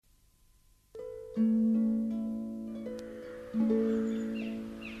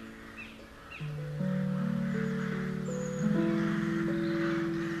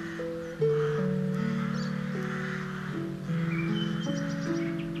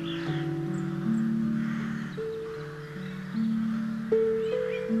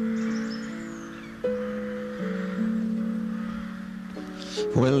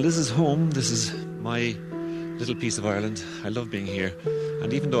Well, this is home. This is my little piece of Ireland. I love being here.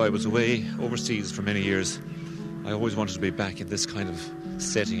 And even though I was away overseas for many years, I always wanted to be back in this kind of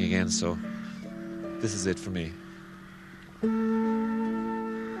setting again. So this is it for me.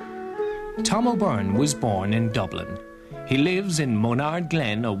 Tom O'Byrne was born in Dublin. He lives in Monard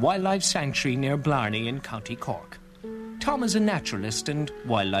Glen, a wildlife sanctuary near Blarney in County Cork. Tom is a naturalist and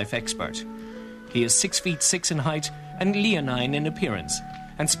wildlife expert. He is 6'6" in height and leonine in appearance,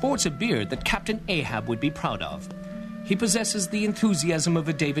 and sports a beard that Captain Ahab would be proud of. He possesses the enthusiasm of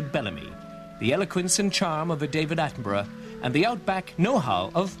a David Bellamy, the eloquence and charm of a David Attenborough, and the outback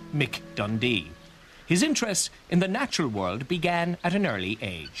know-how of Mick Dundee. His interest in the natural world began at an early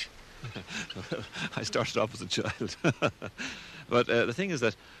age. I started off as a child. But the thing is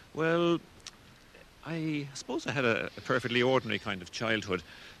that, well, I suppose I had a perfectly ordinary kind of childhood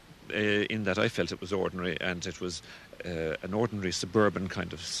in that I felt it was ordinary, and it was an ordinary suburban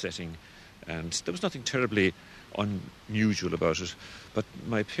kind of setting, and there was nothing terribly unusual about it. But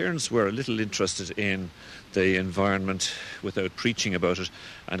my parents were a little interested in the environment without preaching about it,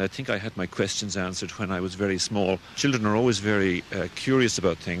 and I think I had my questions answered when I was very small. Children are always very curious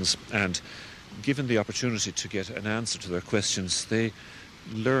about things, and given the opportunity to get an answer to their questions, they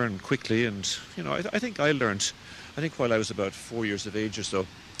learn quickly. And I think I learned, while I was about 4 years of age or so,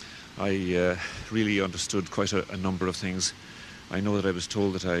 I really understood quite a number of things. I know that I was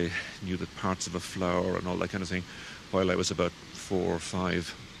told that I knew the parts of a flower and all that kind of thing while I was about 4 or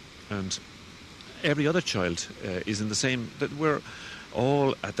 5. And every other child is in the same, that we're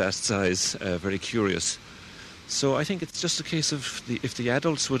all at that size very curious. So I think it's just a case of if the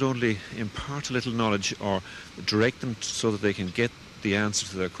adults would only impart a little knowledge or direct them so that they can get the answer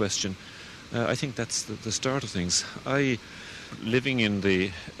to their question, I think that's the start of things. Living in the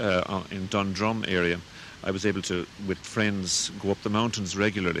in Dundrum area, I was able to, with friends, go up the mountains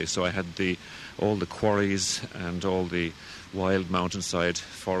regularly. So I had all the quarries and all the wild mountainside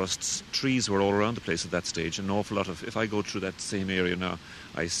forests. Trees were all around the place at that stage. An awful lot of, if I go through that same area now,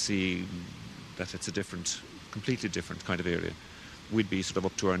 I see that it's a completely different kind of area. We'd be sort of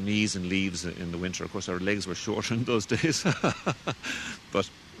up to our knees in leaves in the winter. Of course, our legs were shorter in those days. But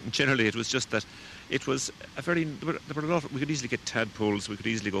generally, it was just that it was there were a lot we could easily get tadpoles. We could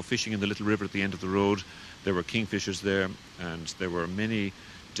easily go fishing in the little river at the end of the road. There were kingfishers there, and there were many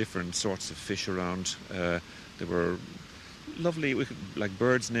different sorts of fish around. There were lovely, like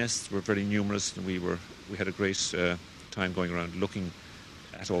birds' nests were very numerous, and we had a great time going around looking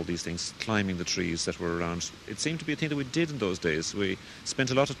at all these things, climbing the trees that were around. It seemed to be a thing that we did in those days. We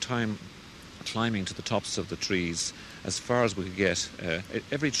spent a lot of time climbing to the tops of the trees as far as we could get.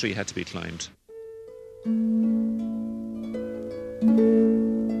 Every tree had to be climbed.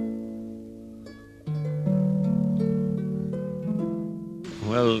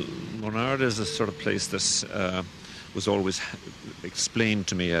 Well, Monard is a sort of place that was always explained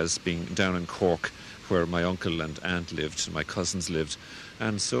to me as being down in Cork, where my uncle and aunt lived, and my cousins lived.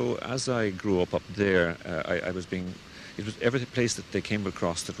 And so as I grew up there, it was every place that they came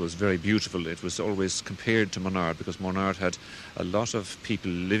across that was very beautiful. It was always compared to Monard, because Monard had a lot of people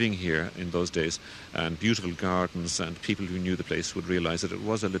living here in those days, and beautiful gardens, and people who knew the place would realise that it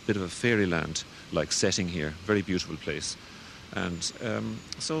was a bit of a fairyland-like setting here, very beautiful place. And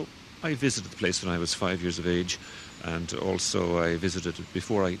so I visited the place when I was 5 years of age, and also I visited it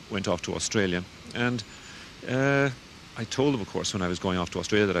before I went off to Australia. And I told them, of course, when I was going off to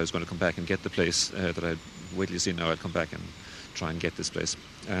Australia that I was going to come back and get the place, that I'd wait till you see now, I'd come back and try and get this place.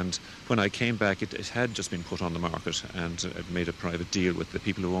 And when I came back, it had just been put on the market, and I'd made a private deal with the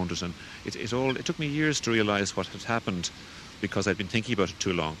people who owned it. And it took me years to realise what had happened, because I'd been thinking about it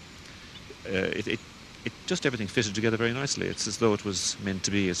too long. It just everything fitted together very nicely. It's as though it was meant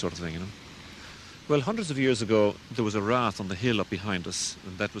to be, a sort of thing, Well, hundreds of years ago, there was a rath on the hill up behind us,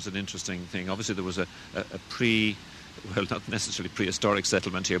 and that was an interesting thing. Obviously, there was not necessarily prehistoric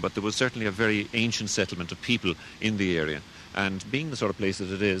settlement here, but there was certainly a very ancient settlement of people in the area. And being the sort of place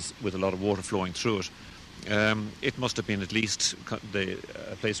that it is, with a lot of water flowing through it, it must have been at least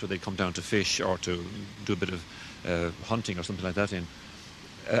a place where they'd come down to fish or to do a bit of hunting or something like that in.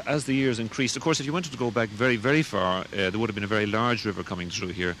 As the years increased, of course, if you wanted to go back very, very far, there would have been a very large river coming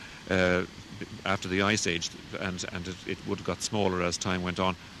through here after the Ice Age, and it would have got smaller as time went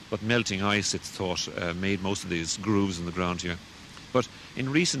on. But melting ice, it's thought, made most of these grooves in the ground here. But in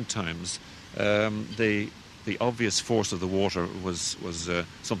recent times, the obvious force of the water was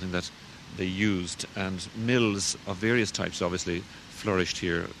something that they used, and mills of various types obviously flourished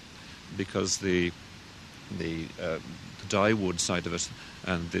here, because the dye wood side of it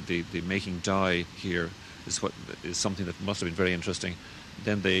and the making dye here is something that must have been very interesting.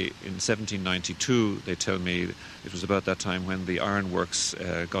 then in 1792, they tell me it was about that time when the ironworks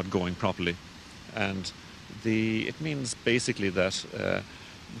got going properly. And it means basically that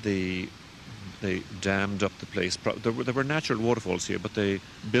they dammed up the place. There were natural waterfalls here, but they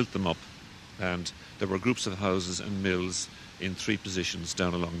built them up. And there were groups of houses and mills in 3 positions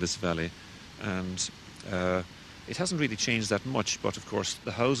down along this valley. And it hasn't really changed that much, but of course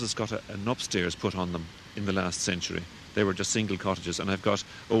the houses got an upstairs put on them in the last century. They were just single cottages, and I've got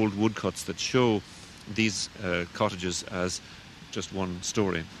old woodcuts that show these cottages as just one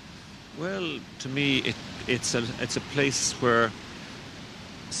story. Well, to me, it's a place where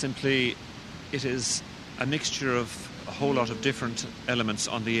simply it is a mixture of a whole lot of different elements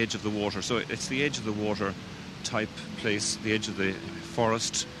on the edge of the water. So it's the edge of the water type place, the edge of the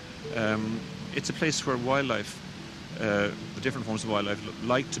forest. It's a place where wildlife, the different forms of wildlife,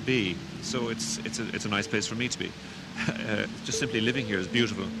 like to be. So it's a nice place for me to be. Just simply living here is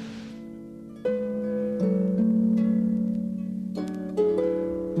beautiful.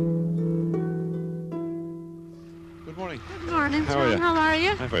 Good morning. Good morning, How are you? How are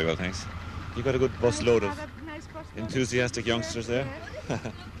you? I'm very well, thanks. You got a good bus load of enthusiastic youngsters there.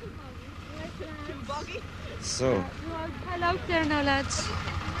 So. Hello out there now, lads.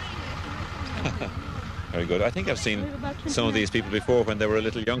 Very good. I think I've seen some of these people before when they were a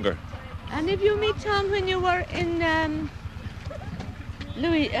little younger. And did you meet Tom when you were in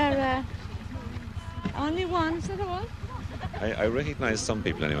Louis? Only one, is that all? I recognise some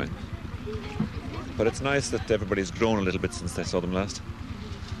people anyway. But it's nice that everybody's grown a little bit since I saw them last.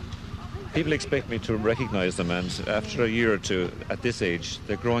 People expect me to recognise them, and after a year or two, at this age,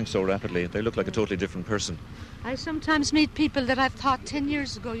 they're growing so rapidly, they look like a totally different person. I sometimes meet people that I've thought 10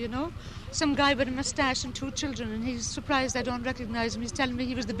 years ago, you know. Some guy with a moustache and 2 children, and he's surprised I don't recognise him. He's telling me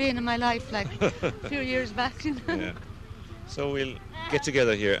he was the bane of my life, like, a few years back, you know. Yeah. So we'll get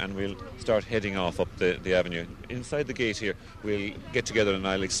together here and we'll start heading off up the avenue. Inside the gate here, we'll get together and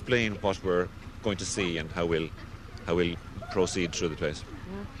I'll explain what we're going to see and how we'll proceed through the place.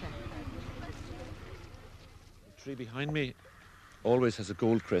 Okay. The tree behind me always has a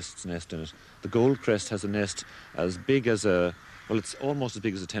goldcrest's nest in it. The goldcrest has a nest as big as it's almost as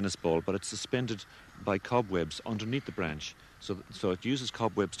big as a tennis ball, but it's suspended by cobwebs underneath the branch. So it uses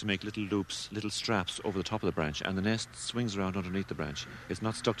cobwebs to make little loops, little straps over the top of the branch, and the nest swings around underneath the branch. It's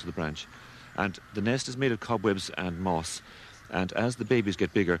not stuck to the branch. And the nest is made of cobwebs and moss. And as the babies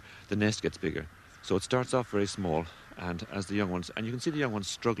get bigger, the nest gets bigger. So it starts off very small, and as the young ones, and you can see the young ones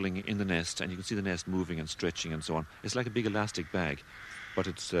struggling in the nest, and you can see the nest moving and stretching and so on. It's like a big elastic bag, but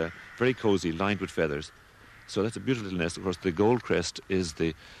it's very cosy, lined with feathers. So that's a beautiful little nest. Of course, the goldcrest is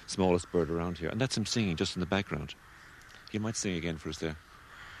the smallest bird around here, and that's him singing just in the background. He might sing again for us there.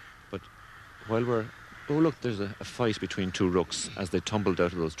 But while oh look, there's a fight between 2 rooks as they tumbled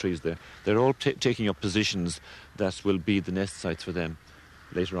out of those trees there. They're all taking up positions that will be the nest sites for them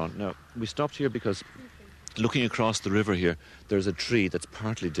later on. Now, we stopped here because looking across the river here, there's a tree that's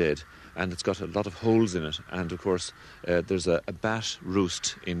partly dead and it's got a lot of holes in it. And, of course, there's a bat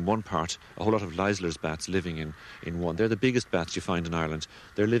roost in one part, a whole lot of Leisler's bats living in one. They're the biggest bats you find in Ireland.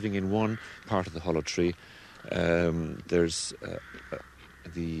 They're living in one part of the hollow tree. There's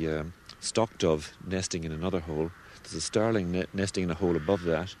the stock dove nesting in another hole. There's a starling nesting in a hole above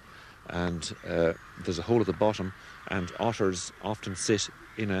that. And there's a hole at the bottom. And otters often sit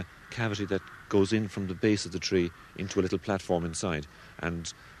in a cavity that goes in from the base of the tree into a little platform inside.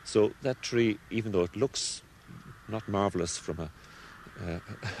 And so that tree, even though it looks not marvellous from a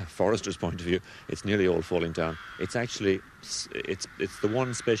forester's point of view, it's nearly all falling down. It's actually, it's the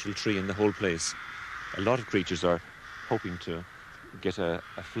one special tree in the whole place. A lot of creatures are hoping to get a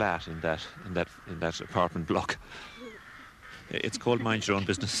flat in that apartment block. It's called Mind Your Own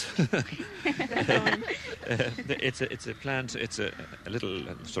Business. It's a plant. It's a little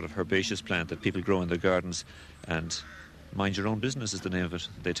sort of herbaceous plant that people grow in their gardens, and Mind Your Own Business is the name of it.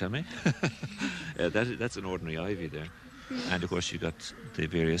 They tell me. That's an ordinary ivy there, and of course you've got the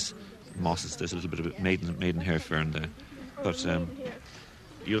various mosses. There's a little bit of maidenhair fern there, but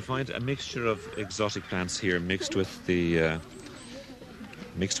you'll find a mixture of exotic plants here mixed with the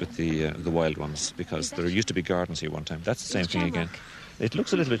wild ones, because there used to be gardens here one time. That's the same thing again. It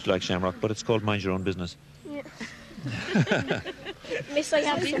looks a little bit like shamrock, but it's called Mind Your Own Business. Yeah. Miss, I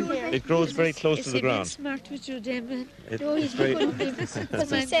have some here. It grows very close to the ground. Smart with you, Damon. No, he's couldn't be,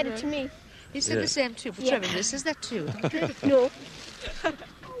 because he said it to me. He said the same too, but Trevor, this is that too. No.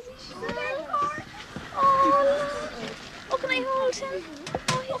 Oh, can I hold him?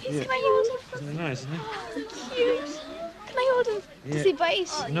 Oh, can I hold him? Isn't it nice, isn't it? Oh, cute. Can I hold him? Yeah. Does he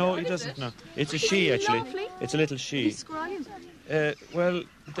bite? No, he doesn't, no. It's a she, actually. Lovely. It's a little she. He's scrying. Well,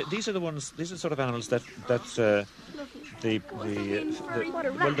 these are the ones. These are the sort of animals that the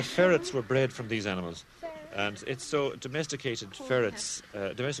ferrets were bred from these animals, and it's so domesticated ferrets.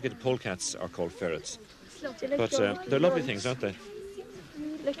 Domesticated polecats are called ferrets, but they're lovely things, aren't they?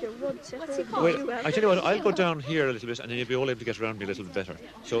 Like your woods. Well, I tell you what, I'll go down here a little bit, and then you'll be all able to get around me a little bit better.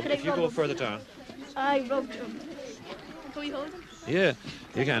 So if you go further down. I rubbed him. Can we hold him? Yeah,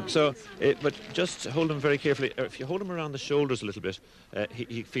 you can. So, but just hold him very carefully. If you hold him around the shoulders a little bit,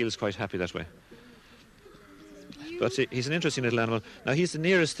 he feels quite happy that way. But he's an interesting little animal. Now, he's the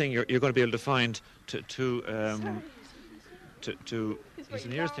nearest thing you're going to be able to find to he's the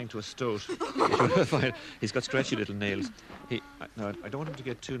nearest thing to a stoat. He's got stretchy little nails. Now, I don't want him to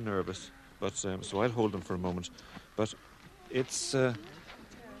get too nervous, but so I'll hold him for a moment. But it's a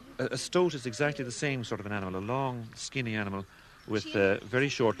stoat is exactly the same sort of an animal, a long, skinny animal with very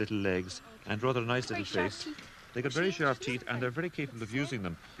short little legs and rather nice little face. They've got very sharp teeth, and they're very capable of using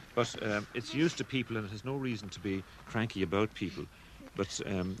them. But it's used to people, and it has no reason to be cranky about people. But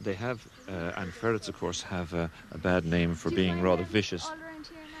they have, and ferrets, of course, have a bad name for being rather vicious.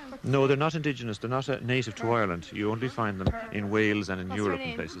 No, they're not indigenous. They're not native to Ireland. You only find them in Wales and in Europe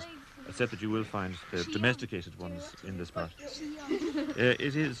and places. Except that you will find the domesticated ones in this part.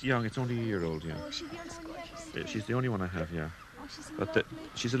 It is young. It's only a year old, yeah. She's the only one I have, yeah. But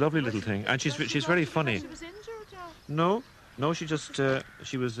she's a lovely little thing, and she's very funny. She was injured, No, she just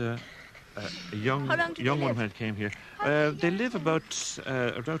she was a young one when it came here. They live about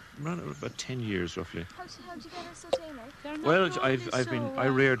 10 years roughly. How did you get her so tame, eh? Well, I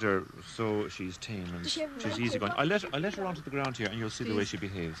reared her so she's tame and she's easygoing. I let her onto the ground here, and you'll see the way she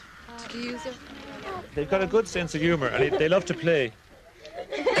behaves. Do you use her? They've got a good sense of humour, and they love to play.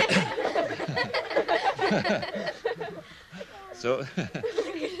 So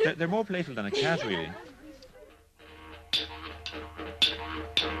they're more playful than a cat, really.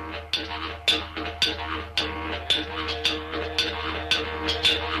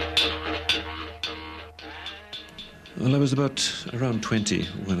 Well, I was around 20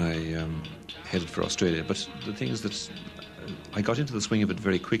 when I headed for Australia, but the thing is that I got into the swing of it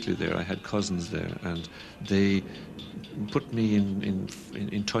very quickly there. I had cousins there, and they put me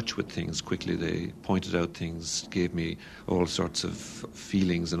in touch with things quickly. They pointed out things, gave me all sorts of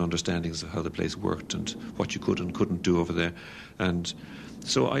feelings and understandings of how the place worked and what you could and couldn't do over there. And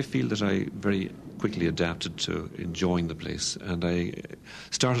so I feel that I very quickly adapted to enjoying the place. And I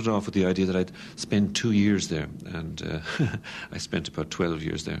started off with the idea that I'd spend 2 years there, and I spent about 12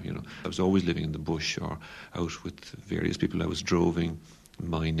 years there. You know, I was always living in the bush or out with various people. I was droving,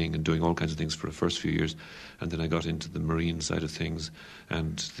 mining, and doing all kinds of things for the first few years, and then I got into the marine side of things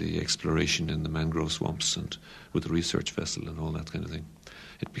and the exploration in the mangrove swamps and with the research vessel and all that kind of thing.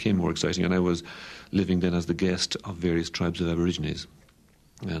 It became more exciting, and I was living then as the guest of various tribes of Aborigines.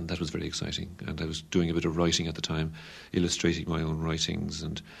 And that was very exciting. And I was doing a bit of writing at the time, illustrating my own writings,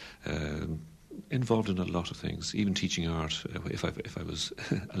 and involved in a lot of things, even teaching art if I was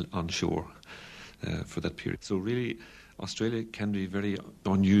on shore for that period. So really, Australia can be very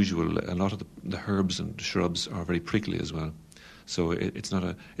unusual. A lot of the herbs and shrubs are very prickly as well. So it's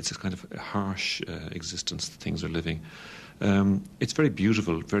a kind of a harsh existence that things are living. It's very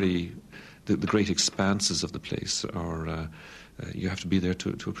beautiful. The great expanses of the place are. You have to be there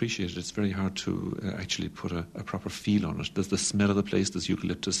to appreciate it. It's very hard to actually put a proper feel on it. There's the smell of the place, there's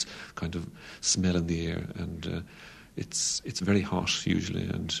eucalyptus kind of smell in the air, and it's very hot usually.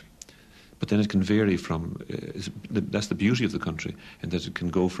 But then it can vary from, that's the beauty of the country, in that it can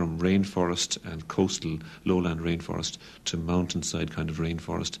go from rainforest and coastal lowland rainforest to mountainside kind of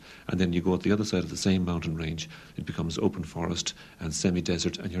rainforest, and then you go at the other side of the same mountain range, it becomes open forest and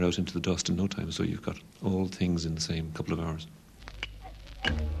semi-desert, and you're out into the dust in no time. So you've got all things in the same couple of hours.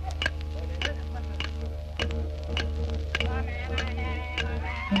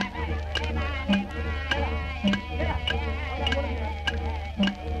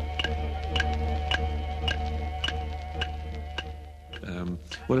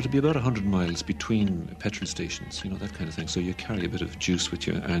 Well, it'll be about 100 miles between petrol stations, that kind of thing. So you carry a bit of juice with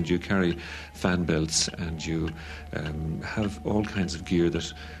you, and you carry fan belts, and you have all kinds of gear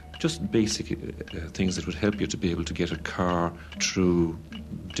that just basic things that would help you to be able to get a car through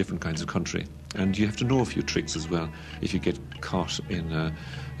different kinds of country. And you have to know a few tricks as well. If you get caught in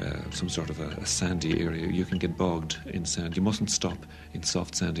some sort of a sandy area, you can get bogged in sand. You mustn't stop in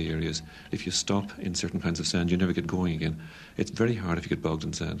soft sandy areas. If you stop in certain kinds of sand, you never get going again. It's very hard if you get bogged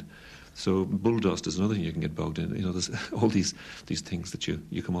in sand. So bull dust is another thing you can get bogged in. There's all these things that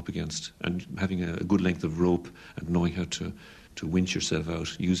you come up against. And having a good length of rope and knowing how to winch yourself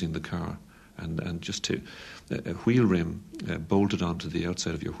out using the car and just to a wheel rim bolted onto the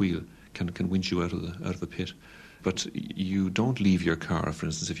outside of your wheel can winch you out of a pit. But you don't leave your car. For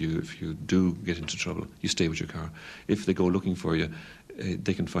instance, if you do get into trouble, you stay with your car. If they go looking for you,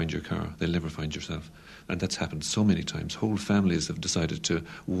 they can find your car. They'll never find yourself. And that's happened so many times. Whole families have decided to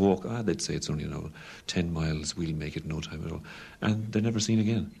walk. They'd say it's only 10 miles. We'll make it in no time at all, and they're never seen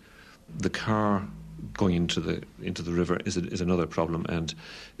again. The car going into the river is another problem, and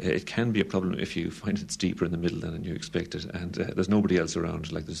it can be a problem if you find it's deeper in the middle than you expect it, and there's nobody else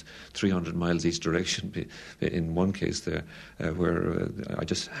around. Like there's 300 miles each direction in one case there, where I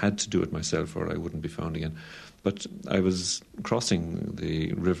just had to do it myself or I wouldn't be found again. But I was crossing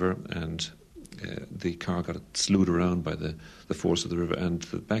the river, and the car got slewed around by the force of the river, and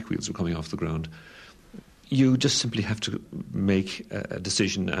the back wheels were coming off the ground. You just simply have to make a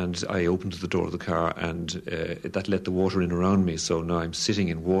decision, and I opened the door of the car, and that let the water in around me, so now I'm sitting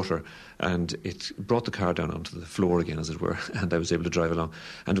in water, and it brought the car down onto the floor again, as it were, and I was able to drive along.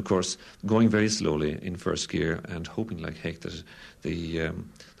 And of course, going very slowly in first gear and hoping like heck that the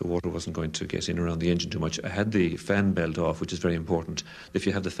water wasn't going to get in around the engine too much. I had the fan belt off, which is very important. If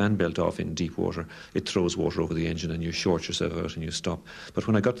you have the fan belt off in deep water, it throws water over the engine and you short yourself out and you stop. But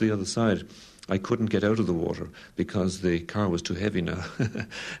when I got to the other side, I couldn't get out of the water because the car was too heavy now.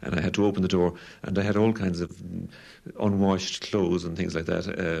 And I had to open the door, and I had all kinds of unwashed clothes and things like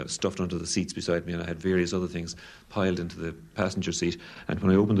that stuffed onto the seats beside me, and I had various other things piled into the passenger seat. And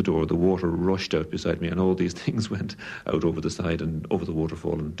when I opened the door, the water rushed out beside me, and all these things went out over the side and over the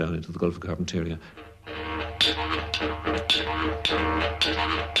waterfall and down into the Gulf of Carpentaria.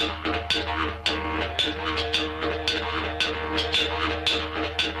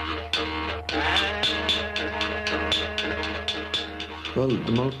 Well,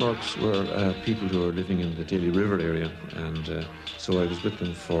 the Mountmarks were people who were living in the Daly River area, and so I was with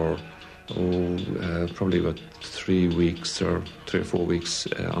them for probably about 3 weeks or 3 or 4 weeks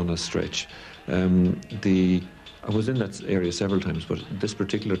on a stretch. I was in that area several times, but this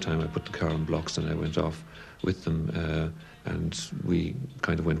particular time I put the car on blocks and I went off with them, and we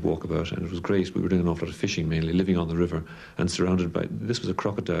kind of went walkabout, and it was great. We were doing an awful lot of fishing, mainly living on the river and surrounded by, this was a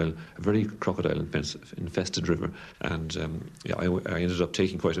very crocodile-infested river, and I ended up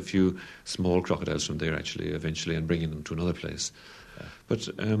taking quite a few small crocodiles from there actually eventually and bringing them to another place. But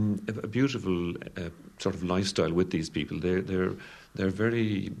a beautiful sort of lifestyle with these people. They're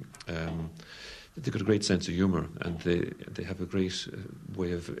very they've got a great sense of humour, and they have a great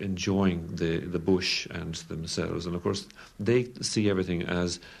way of enjoying the bush and themselves. And of course, they see everything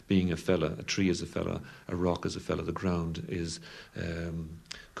as being a fella. A tree is a fella, a rock is a fella, the ground is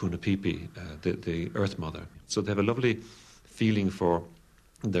Kunapipi, the Earth Mother. So they have a lovely feeling for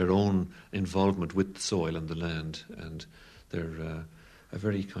their own involvement with the soil and the land, and they're a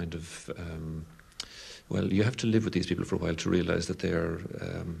very kind of you have to live with these people for a while to realise that they are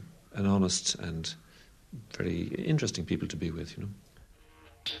an honest and very interesting people to be with, you know.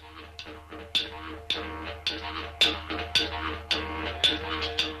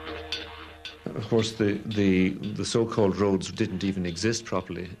 Of course, the so-called roads didn't even exist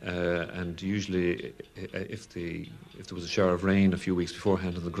properly, and usually, if there was a shower of rain a few weeks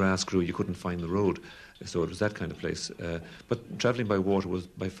beforehand and the grass grew, you couldn't find the road. So it was that kind of place. But travelling by water was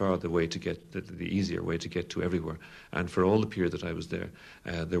by far the way to get, the easier way to get to everywhere. And for all the period that I was there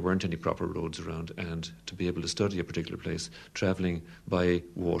weren't any proper roads around. And to be able to study a particular place, travelling by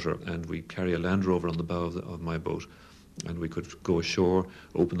water, and we carry a Land Rover on the bow of my boat, and we could go ashore,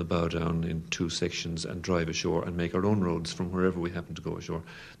 open the bow down in 2 sections and drive ashore and make our own roads from wherever we happened to go ashore.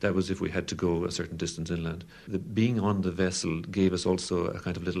 That was if we had to go a certain distance inland. Being on the vessel gave us also a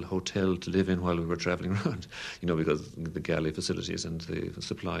kind of little hotel to live in while we were travelling around, you know, because the galley facilities and the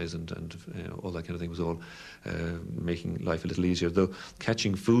supplies and all that kind of thing was all making life a little easier. Though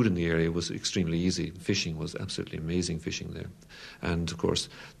catching food in the area was extremely easy. Fishing was absolutely amazing fishing there. And of course,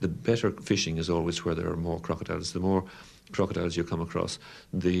 the better fishing is always where there are more crocodiles. The more crocodiles you come across,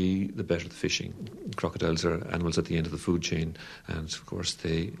 the better the fishing. Crocodiles are animals at the end of the food chain, and of course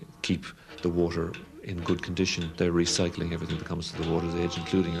they keep the water in good condition. They're recycling everything that comes to the water's edge,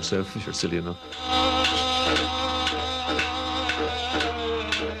 including yourself, if you're silly enough.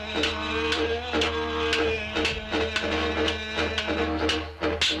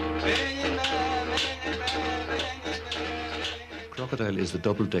 Crocodile is the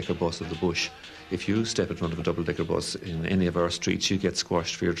double-decker bus of the bush. If you step in front of a double-decker bus in any of our streets, you get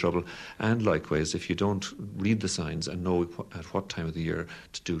squashed for your trouble. And likewise, if you don't read the signs and know at what time of the year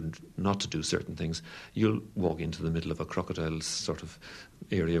not to do certain things, you'll walk into the middle of a crocodile's sort of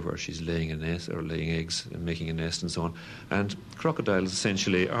area where she's laying a nest or laying eggs and making a nest and so on. And crocodiles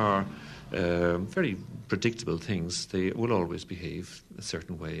essentially are very predictable things. They will always behave a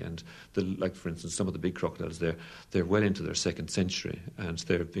certain way, and like for instance some of the big crocodiles they're well into their 2nd century, and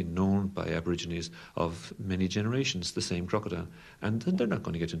they've been known by Aborigines of many generations, the same crocodile, and they're not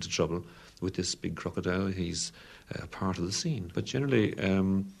going to get into trouble with this big crocodile. He's part of the scene. But generally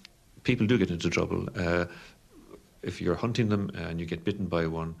people do get into trouble if you're hunting them and you get bitten by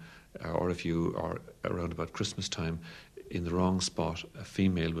one, or if you are around about Christmas time in the wrong spot, a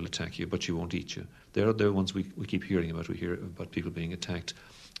female will attack you, but she won't eat you. They're the ones we keep hearing about. We hear about people being attacked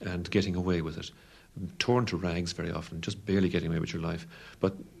and getting away with it, torn to rags very often, just barely getting away with your life.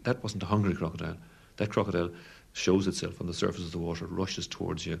 But that wasn't a hungry crocodile. That crocodile shows itself on the surface of the water, rushes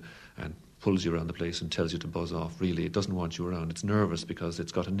towards you and pulls you around the place and tells you to buzz off. Really, it doesn't want you around. It's nervous because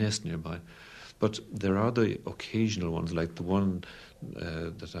it's got a nest nearby. But there are the occasional ones, like the one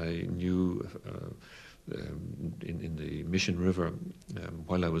that I knew in the Mission River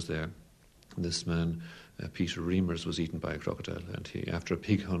while I was there. This man, Peter Reimers, was eaten by a crocodile, and he, after a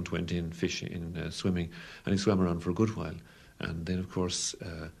pig hunt, went in swimming, and he swam around for a good while. And then, of course,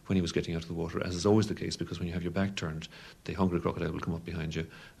 when he was getting out of the water, as is always the case, because when you have your back turned, the hungry crocodile will come up behind you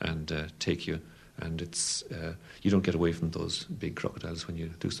and take you. And it's you don't get away from those big crocodiles when you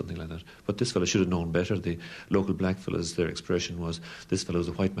do something like that. But this fellow should have known better. The local black fellows, their expression was, this fellow's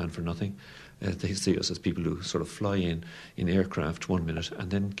a white man for nothing. They see us as people who sort of fly in aircraft 1 minute and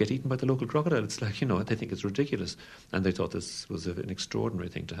then get eaten by the local crocodile. It's like, they think it's ridiculous. And they thought this was an extraordinary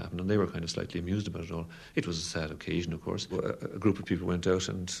thing to happen, and they were kind of slightly amused about it all. It was a sad occasion, of course. A group of people went out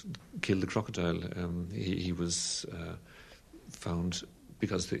and killed the crocodile. He was found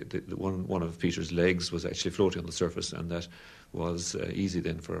because the one of Peter's legs was actually floating on the surface, and that was easy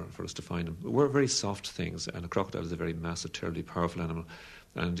then for us to find him. We're very soft things, and a crocodile is a very massive, terribly powerful animal.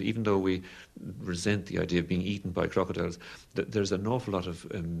 And even though we resent the idea of being eaten by crocodiles, there's an awful lot of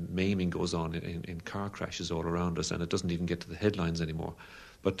maiming goes on in car crashes all around us, and it doesn't even get to the headlines anymore.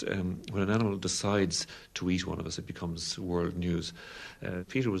 But when an animal decides to eat one of us, it becomes world news.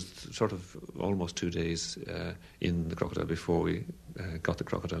 Peter was sort of almost 2 days in the crocodile before we got the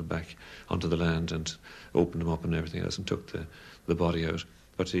crocodile back onto the land and opened him up and everything else and took the body out.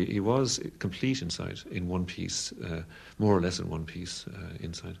 But he was complete inside, in one piece, more or less in one piece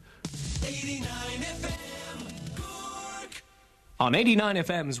inside. 89 FM, Cork. On 89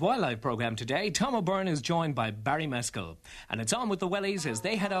 FM's Wildlife programme today, Tom O'Byrne is joined by Barry Mescal, and it's on with the wellies as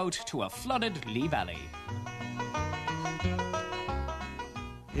they head out to a flooded Lee Valley.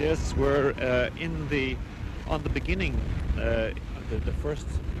 Yes, we're on the beginning, the first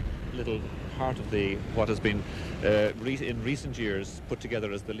little part of what has been in recent years put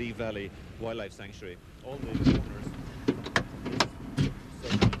together as the Lee Valley Wildlife Sanctuary. All the owners south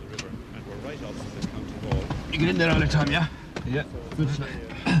of the river, and we're right opposite the county hall. You get in there all the time, yeah? Yeah. Good.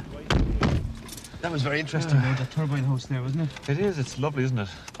 That was very interesting, though, that turbine house there, wasn't it? It is. It's lovely, isn't it?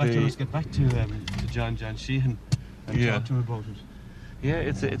 I thought let's get back to John Sheehan and talk to him about it. Yeah,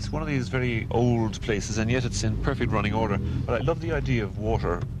 it's one of these very old places, and yet it's in perfect running order. But I love the idea of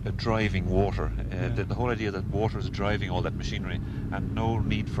water, driving water. The whole idea that water is driving all that machinery, and no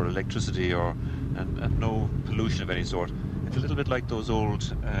need for electricity and no pollution of any sort. It's a little bit like those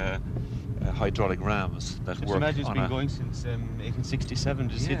old hydraulic rams that work. Imagine it's been going since 1867.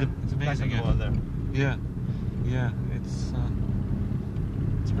 Did you see the amazing plaque on the wall there? Yeah.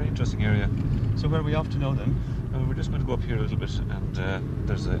 It's a very interesting area. So where are we off to now then? We're just going to go up here a little bit, and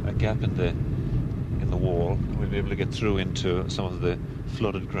there's a gap in the wall. We'll be able to get through into some of the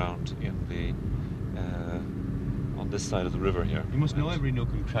flooded ground on this side of the river here. You must know every nook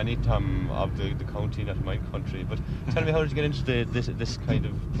and cranny, Tom, of the county, not my country. But tell me, how did you get into this kind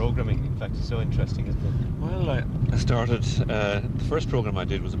of programming? In fact, it's so interesting, isn't it? Well, I started. The first program I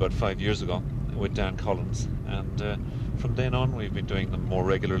did was about 5 years ago with Dan Collins, and from then on we've been doing them more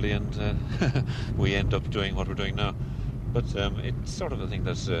regularly, and we end up doing what we're doing now. But it's sort of a thing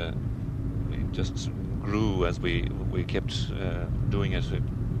that it just grew as we kept doing it.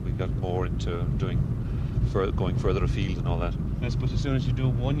 We got more into going further afield and all that. I suppose as soon as you do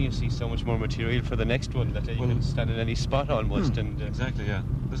one, you see so much more material for the next one that you can stand in any spot almost. Exactly, yeah.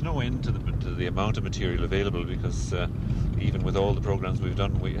 There's no end to the amount of material available, because even with all the programs we've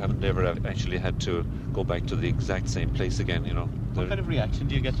done, we haven't ever actually had to go back to the exact same place again. What kind of reaction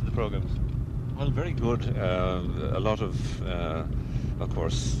do you get to the programs? Well, very good. A lot of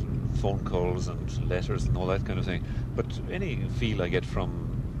course, phone calls and letters and all that kind of thing. But any feel I get from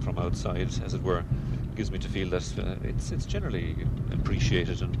outside, as it were, gives me to feel that it's generally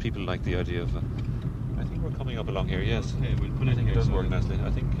appreciated, and people like the idea of. I think we're we're coming up along here, yes. Okay, we'll put I it think here. it does so work nicely. I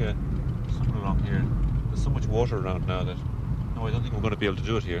think somewhere along here, there's so much water around now that... No, I don't think we're going to be able to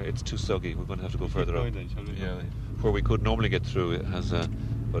do it here. It's too soggy. We're going to have to go further up. Then, shall we? Yeah, where we could normally get through, it has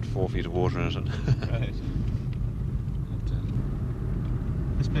about 4 feet of water in it. Right.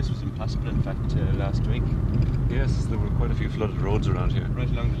 This place was impassable, in fact, last week. Yes, there were quite a few flooded roads around here. Right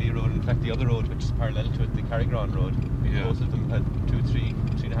along the Lee Road. In fact, the other road, which is parallel to it, the Carriground Road, Yeah. both of them had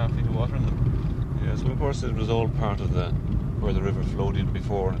 3.5 feet of water in them. Yes, well, of course, it was all part of where the river flowed in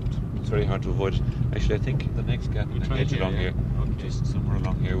before, and it's very hard to avoid it. Actually, I think the next gap in the hedge along here, Okay. just somewhere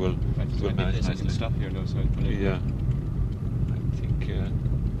along here, will manage I can nicely. stop here now, so I'll put it. Yeah, I think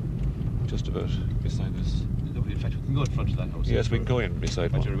just about beside this. Lovely. In fact, we can go in front of that house. Yes, we can go in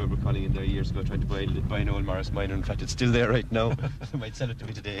beside I one. remember calling in there years ago trying to buy an old Morris Minor. In fact, it's still there right now. They might sell it to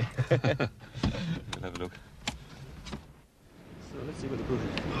me today. We'll have a look. So let's see what the proof is.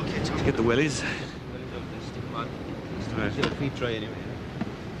 Okay, Did you get the wellies? Stick them on. Right. Get our feet dry anyway.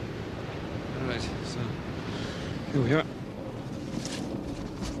 All right, so here we are.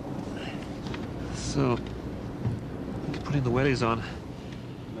 So, putting the wellies on.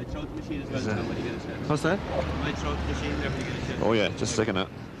 Might throw the machine as well. Is that- When you get a chance. What's that? Might throw the machine there when you get a chance. Oh yeah, just a second now.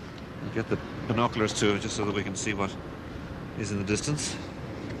 We'll get the binoculars too, just so that we can see what is in the distance.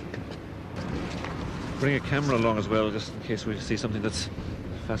 Bring a camera along as well, just in case we see something that's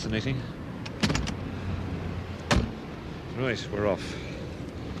fascinating. Right, we're off.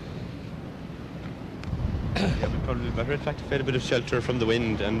 Yeah, we'd probably be better. In fact, get a bit of shelter from the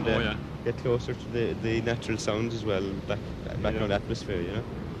wind and Oh, yeah. get closer to the natural sounds as well, background atmosphere, you know.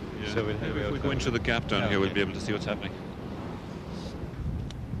 Yeah. So we'll have If we go into the gap down here, we'll be able to see what's happening.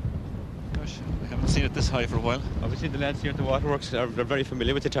 Gosh, we haven't seen it this high for a while. Obviously, the lads here at the waterworks are very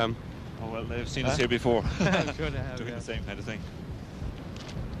familiar with the Tom. Oh well, they've seen us here before. I'm sure they have. Doing Yeah. the same kind of thing.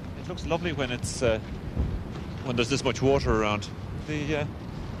 It looks lovely when it's when there's this much water around.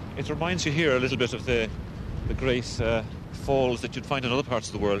 It reminds you here a little bit of the great falls that you'd find in other parts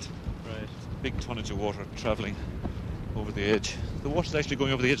of the world. Right. Big tonnage of water travelling over the edge. The water's actually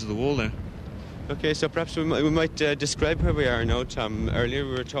going over the edge of the wall there. Okay, so perhaps we might describe where we are now, Tom. Earlier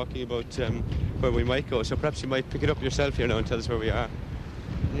we were talking about where we might go, so perhaps you might pick it up yourself here now and tell us where we are.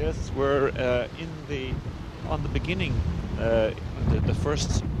 Yes, we're on the beginning, the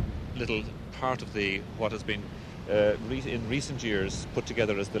first little part of what has been in recent years put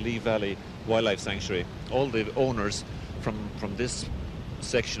together as the Lee Valley Wildlife Sanctuary. All the owners from this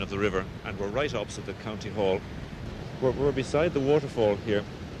section of the river, and we're right opposite the county hall. We're beside the waterfall here,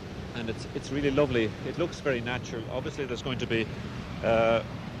 and it's really lovely. It looks very natural. Obviously, there's going to be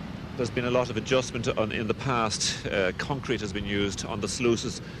there's been a lot of adjustment in the past. Concrete has been used on the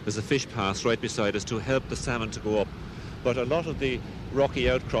sluices. There's a fish path right beside us to help the salmon to go up. But a lot of the rocky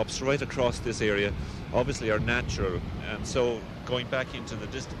outcrops right across this area obviously are natural. And so going back into the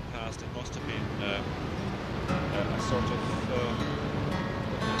distant past, it must have been a sort of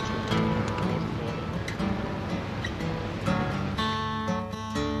natural waterfall.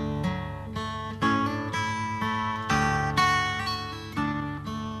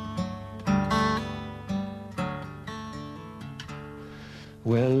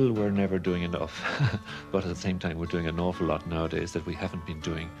 Well, we're never doing enough, but at the same time we're doing an awful lot nowadays that we haven't been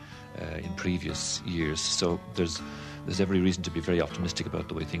doing in previous years. So there's every reason to be very optimistic about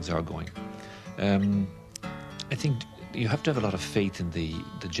the way things are going. I think you have to have a lot of faith in the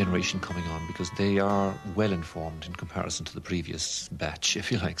generation coming on, because they are well informed in comparison to the previous batch, if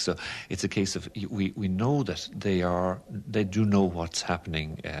you like. So it's a case of we know that they do know what's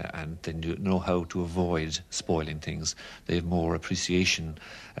happening, and they do know how to avoid spoiling things. They have more appreciation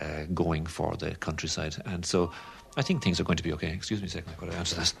going for the countryside, and so I think things are going to be okay. Excuse me a second, I've got to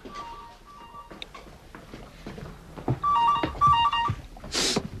answer this.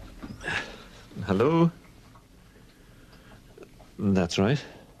 Hello? That's right.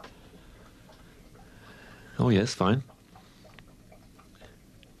 Oh, yes, fine.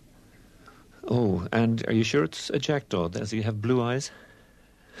 Oh, and are you sure it's a jackdaw? Does he have blue eyes?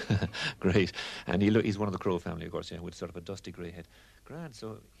 Great. And he's one of the crow family, of course, yeah, with sort of a dusty grey head. Grand,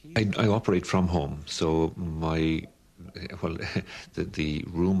 so I operate from home, so the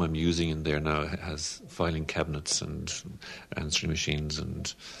room I'm using in there now has filing cabinets and answering machines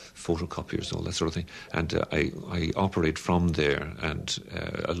and photocopiers, all that sort of thing. And I operate from there, and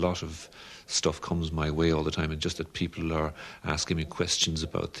a lot of stuff comes my way all the time, and just that people are asking me questions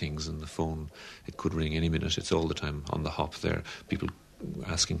about things, and the phone, it could ring any minute. It's all the time on the hop there. People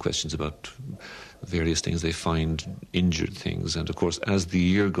asking questions about various things. They find injured things, and of course, as the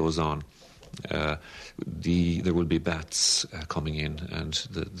year goes on, There will be bats coming in, and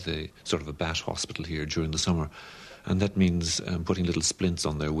the sort of a bat hospital here during the summer. And that means putting little splints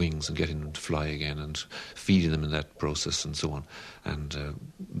on their wings and getting them to fly again and feeding them in that process and so on. And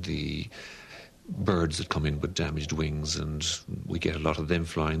the birds that come in with damaged wings, and we get a lot of them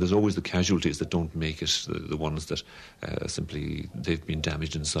flying. There's always the casualties that don't make it, the ones that simply they've been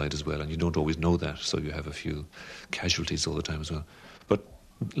damaged inside as well, and you don't always know that, so you have a few casualties all the time as well. But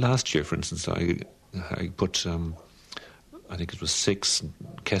last year, for instance, I put, I think it was 6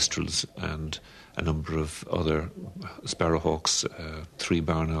 kestrels and a number of other sparrowhawks, 3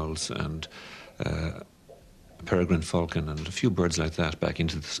 barn owls, and a peregrine falcon and a few birds like that back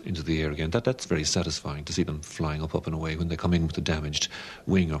into the air again. That's very satisfying to see them flying up and away when they come in with a damaged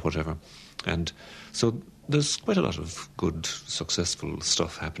wing or whatever. And so there's quite a lot of good, successful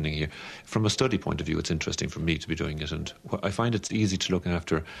stuff happening here. From a study point of view, it's interesting for me to be doing it, and I find it's easy to look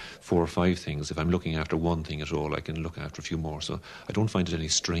after 4 or 5 things. If I'm looking after one thing at all, I can look after a few more, so I don't find it any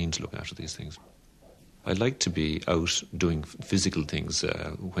strain to look after these things. I like to be out doing physical things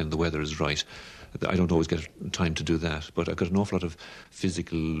when the weather is right. I don't always get time to do that, but I've got an awful lot of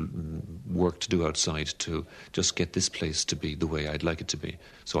physical work to do outside to just get this place to be the way I'd like it to be.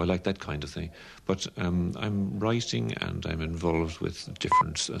 So I like that kind of thing. But I'm writing and I'm involved with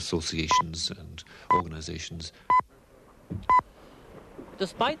different associations and organisations.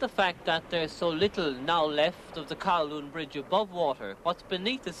 Despite the fact that there's so little now left of the Kowloon Bridge above water, what's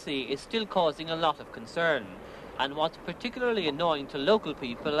beneath the sea is still causing a lot of concern. And what's particularly annoying to local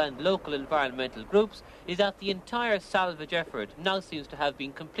people and local environmental groups is that the entire salvage effort now seems to have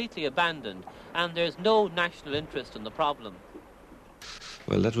been completely abandoned, and there's no national interest in the problem.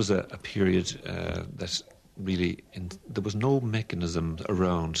 Well, that was a period that really, there was no mechanism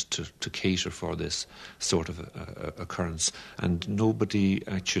around to cater for this sort of occurrence, and nobody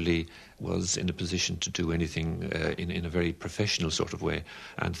actually was in a position to do anything in a very professional sort of way.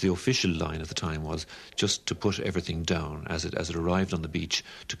 And the official line at the time was just to put everything down as it arrived on the beach,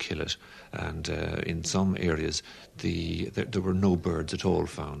 to kill it. And in some areas, there were no birds at all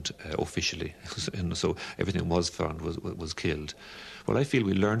found officially, and so everything that was found was killed. Well, I feel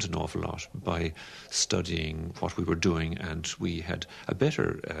we learned an awful lot by studying what we were doing, and we had a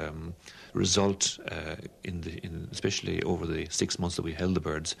better result especially over the 6 months that we held the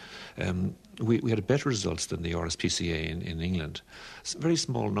birds. We had better results than the RSPCA in England. Very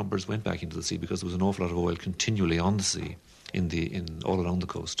small numbers went back into the sea because there was an awful lot of oil continually on the sea all along the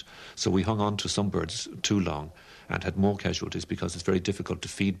coast. So we hung on to some birds too long and had more casualties because it's very difficult to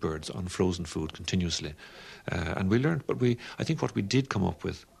feed birds on frozen food continuously. And we learned, but I think what we did come up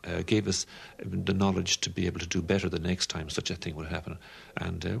with gave us the knowledge to be able to do better the next time such a thing would happen.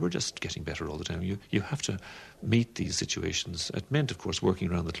 And we're just getting better all the time. You have to meet these situations. It meant, of course, working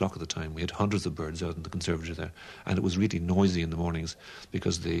around the clock at the time. We had hundreds of birds out in the conservatory there, and it was really noisy in the mornings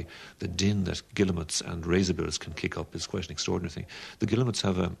because the din that guillemots and razorbills can kick up is quite an extraordinary thing. The guillemots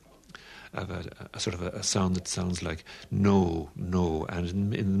have a sort of a sound that sounds like no, no,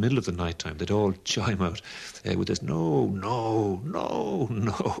 and in the middle of the night time they'd all chime out with this no, no, no,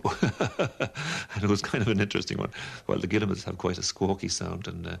 no. And it was kind of an interesting one. While the guillemots have quite a squawky sound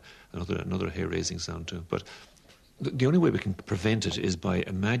and another hair-raising sound too. But the only way we can prevent it is by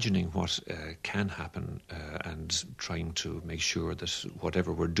imagining what can happen and trying to make sure that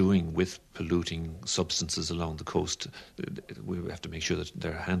whatever we're doing with polluting substances along the coast, we have to make sure that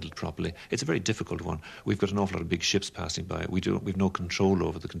they're handled properly. It's a very difficult one. We've got an awful lot of big ships passing by. We've no control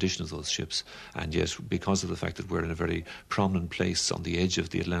over the condition of those ships, and yet because of the fact that we're in a very prominent place on the edge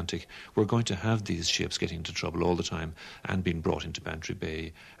of the Atlantic, we're going to have these ships getting into trouble all the time and being brought into Bantry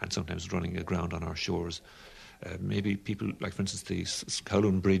Bay and sometimes running aground on our shores. Maybe people, like for instance, the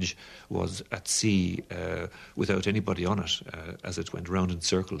Kowloon Bridge was at sea without anybody on it as it went round in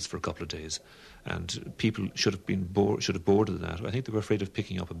circles for a couple of days, and people should have boarded that. I think they were afraid of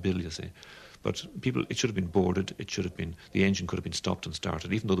picking up a bill, you see. But it should have been boarded. The engine could have been stopped and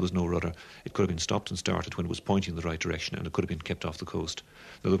started, even though there was no rudder. It could have been stopped and started when it was pointing in the right direction, and it could have been kept off the coast.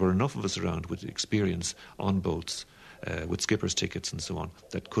 Now, there were enough of us around with experience on boats, with skipper's tickets and so on,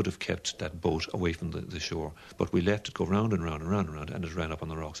 that could have kept that boat away from the shore. But we left it go round and round and round and round, and it ran up on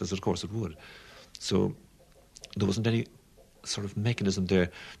the rocks, as of course it would. So there wasn't any sort of mechanism there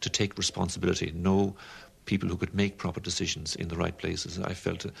to take responsibility. No people who could make proper decisions in the right places. I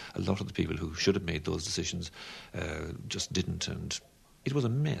felt a lot of the people who should have made those decisions just didn't, and it was a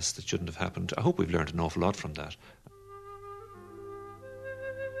mess that shouldn't have happened. I hope we've learned an awful lot from that.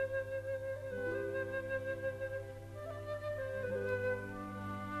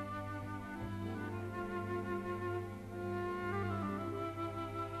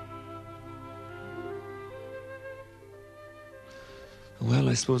 Well,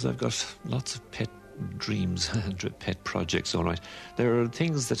 I suppose I've got lots of pet dreams and pet projects, all right. There are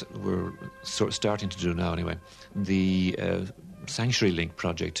things that we're starting to do now anyway. The Sanctuary Link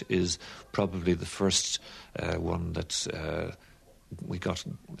project is probably the first one that we got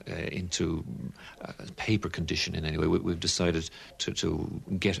into paper condition in any way. We've decided to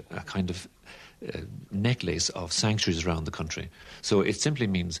get a kind of necklace of sanctuaries around the country. So it simply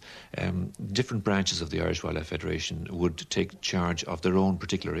means different branches of the Irish Wildlife Federation would take charge of their own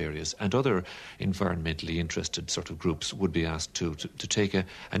particular areas, and other environmentally interested sort of groups would be asked to take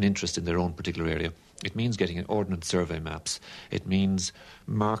an interest in their own particular area. It means getting an ordnance survey maps. It means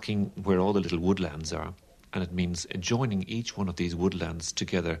marking where all the little woodlands are. And it means joining each one of these woodlands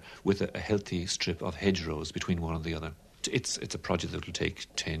together with a healthy strip of hedgerows between one and the other. It's a project that will take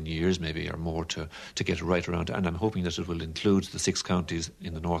 10 years maybe or more to get it right around, and I'm hoping that it will include the 6 counties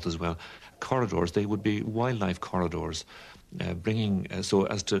in the north as well. Corridors, they would be wildlife corridors, bringing so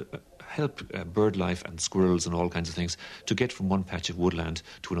as to help bird life and squirrels and all kinds of things to get from one patch of woodland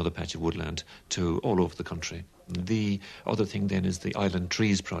to another patch of woodland to all over the country. The other thing then is the Island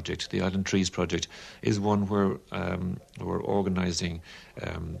Trees Project. The Island Trees Project is one where we're organising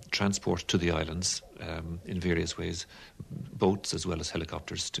transport to the islands in various ways, boats as well as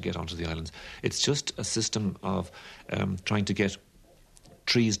helicopters to get onto the islands. It's just a system of trying to get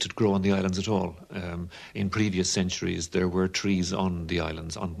trees to grow on the islands at all. In previous centuries, there were trees on the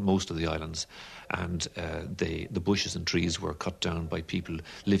islands, on most of the islands, and the bushes and trees were cut down by people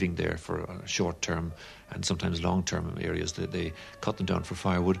living there for short-term and sometimes long-term areas. They cut them down for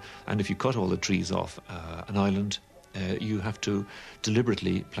firewood, and if you cut all the trees off an island, you have to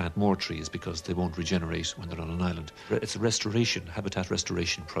deliberately plant more trees because they won't regenerate when they're on an island. It's a habitat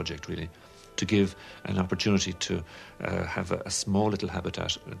restoration project, really, to give an opportunity to have a small little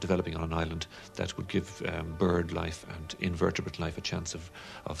habitat developing on an island that would give bird life and invertebrate life a chance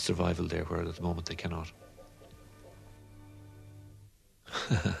of survival there, where at the moment they cannot.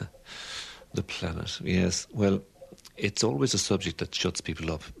 The planet, yes. Well, it's always a subject that shuts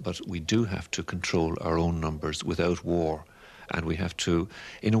people up, but we do have to control our own numbers without war, and we have to,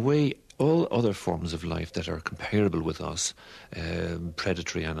 in a way, all other forms of life that are comparable with us,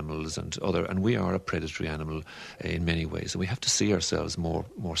 predatory animals and we are a predatory animal in many ways, and we have to see ourselves more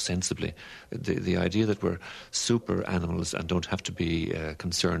sensibly. The idea that we're super animals and don't have to be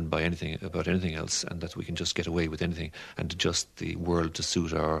concerned by about anything else, and that we can just get away with anything and adjust the world to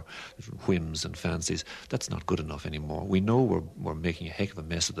suit our whims and fancies, that's not good enough anymore. We know we're making a heck of a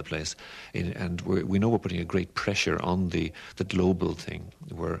mess of the place, and we know we're putting a great pressure on the global thing.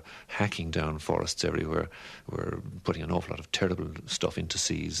 We're hacking down forests everywhere. We're putting an awful lot of terrible stuff into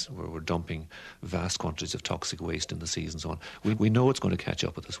seas, where we're dumping vast quantities of toxic waste in the seas and so on. We know it's going to catch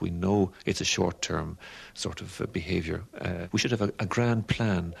up with us. We know it's a short-term sort of behaviour. We should have a grand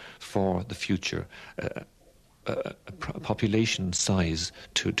plan for the future, a population size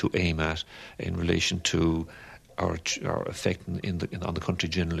to aim at in relation to our effect on the country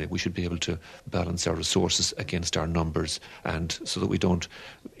generally. We should be able to balance our resources against our numbers, and so that we don't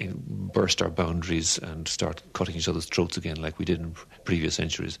burst our boundaries and start cutting each other's throats again like we did in previous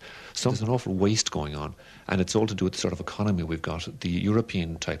centuries. So there's an awful waste going on, and it's all to do with the sort of economy we've got. The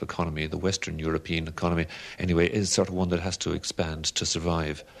European type economy, the Western European economy anyway, is sort of one that has to expand to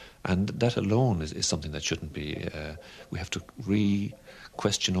survive, and that alone is something that shouldn't be. We have to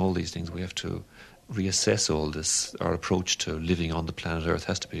re-question all these things. We have to reassess all this. Our approach to living on the planet Earth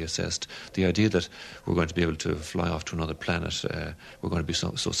has to be assessed. The idea that we're going to be able to fly off to another planet, we're going to be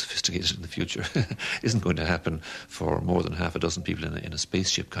so sophisticated in the future, isn't going to happen for more than half a dozen people in a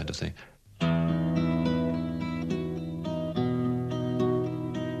spaceship kind of thing.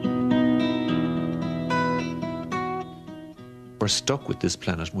 We're stuck with this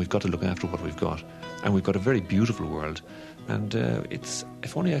planet, and we've got to look after what we've got. And we've got a very beautiful world. And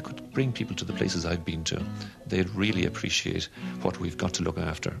if only I could bring people to the places I've been to, they'd really appreciate what we've got to look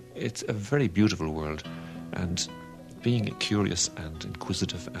after. It's a very beautiful world. And being curious and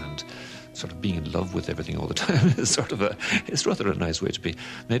inquisitive and sort of being in love with everything all the time is it's rather a nice way to be.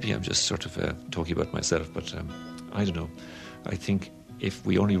 Maybe I'm just sort of talking about myself, but I don't know. I think if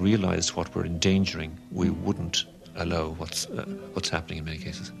we only realised what we're endangering, we wouldn't allow what's happening in many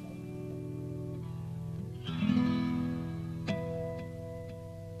cases.